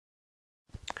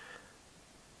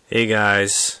Hey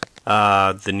guys,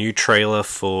 the new trailer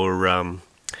for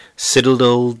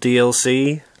Citadel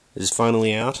DLC is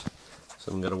finally out,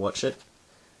 so I'm gonna watch it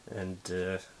and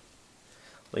let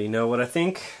you know what I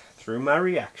think through my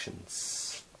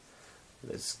reactions.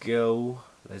 Let's go,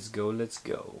 let's go, let's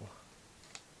go.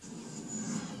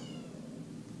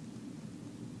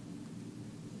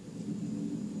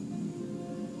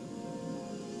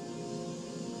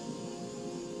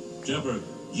 Shepard,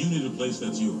 you need a place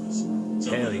that's yours.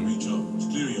 Somewhere to recharge,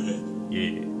 clear your head.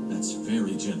 Yeah. That's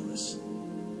very generous.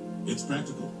 It's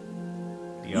practical.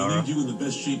 We Yara. need you in the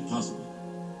best shape possible.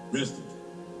 Rested.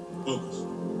 Focused.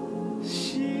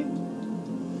 Shit.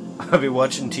 I'll be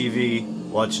watching TV.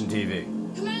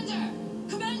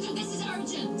 Commander, this is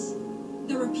urgent.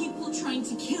 There are people trying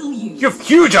to kill you. You have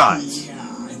huge eyes! Yeah,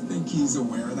 I think he's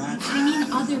aware of that. I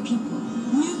mean other people.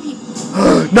 New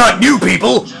people. Not new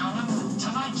people! Gentlemen,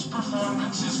 tonight's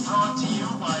performance is brought to you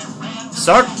by Rand.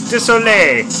 Cirque du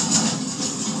Soleil!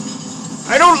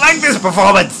 I don't like this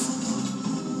performance!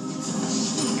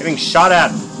 Getting shot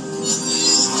at.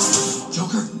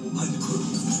 Joker, line the crew.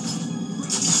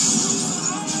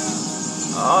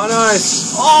 Oh,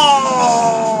 nice!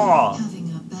 Oh! Having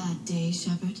a bad day,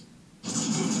 Shepard?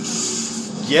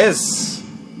 Yes!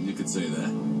 You could say that.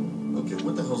 Okay,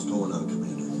 what the hell's going on,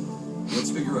 Commander? Let's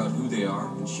figure out who they are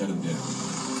and shut them down.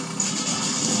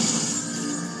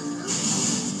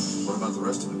 What about the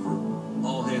rest of the crew?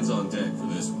 All hands on deck for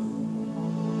this one.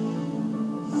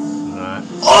 Alright.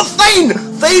 Oh, Thane!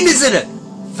 Thane is in it!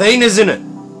 Thane is in it!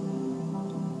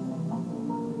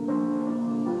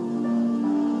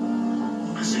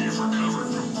 I see you've recovered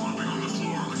from flopping on the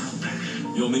floor like a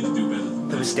fish. You'll need to do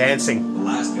better. It was dancing. The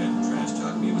last guy who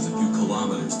trash-talked me was a few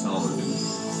kilometers taller than me.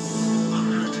 I'm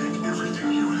gonna take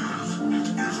everything you have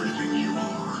and everything you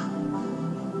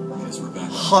are. Guess we're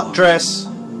back. Hot dress.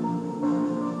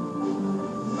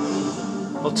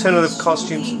 Alternative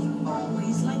costumes.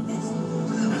 Always like this.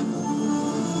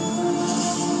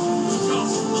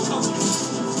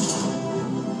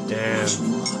 Damn.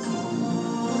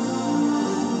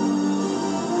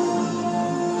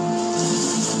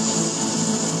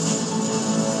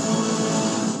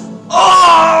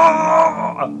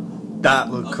 Oh!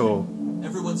 That looked cool.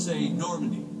 Everyone say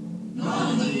Normandy.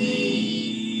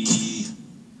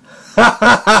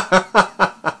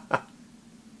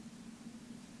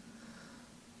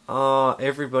 Oh,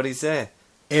 everybody's there.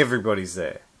 Everybody's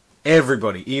there.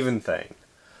 Everybody, even Thane.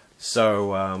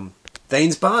 So,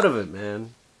 Thane's part of it,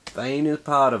 man. Thane is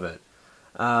part of it.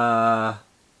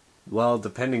 Well,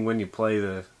 depending when you play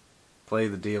the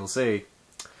DLC,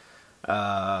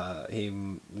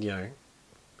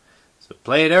 so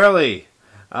play it early.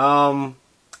 And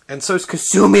so's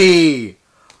Kasumi.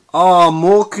 Oh,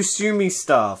 more Kasumi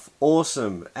stuff.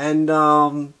 Awesome. And,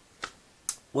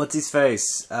 what's his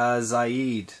face?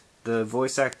 Zaid, the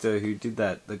voice actor who did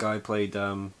that. The guy played,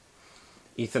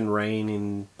 Ethan Rayne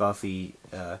in Buffy,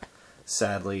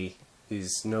 sadly,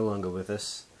 is no longer with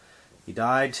us. He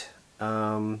died.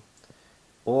 Awesome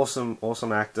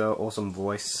actor, awesome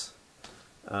voice.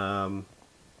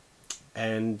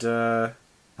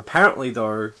 Apparently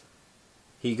though,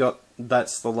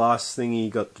 that's the last thing he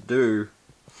got to do,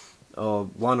 or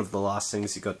one of the last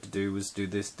things he got to do was do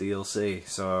this DLC,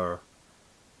 so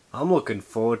I'm looking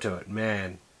forward to it,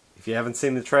 man. If you haven't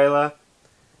seen the trailer,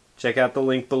 check out the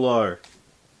link below.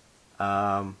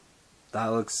 That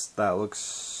looks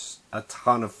a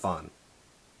ton of fun.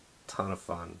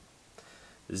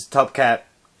 This is Top Cat.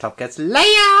 Top Cat's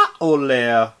Leia or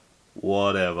Leia,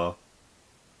 whatever.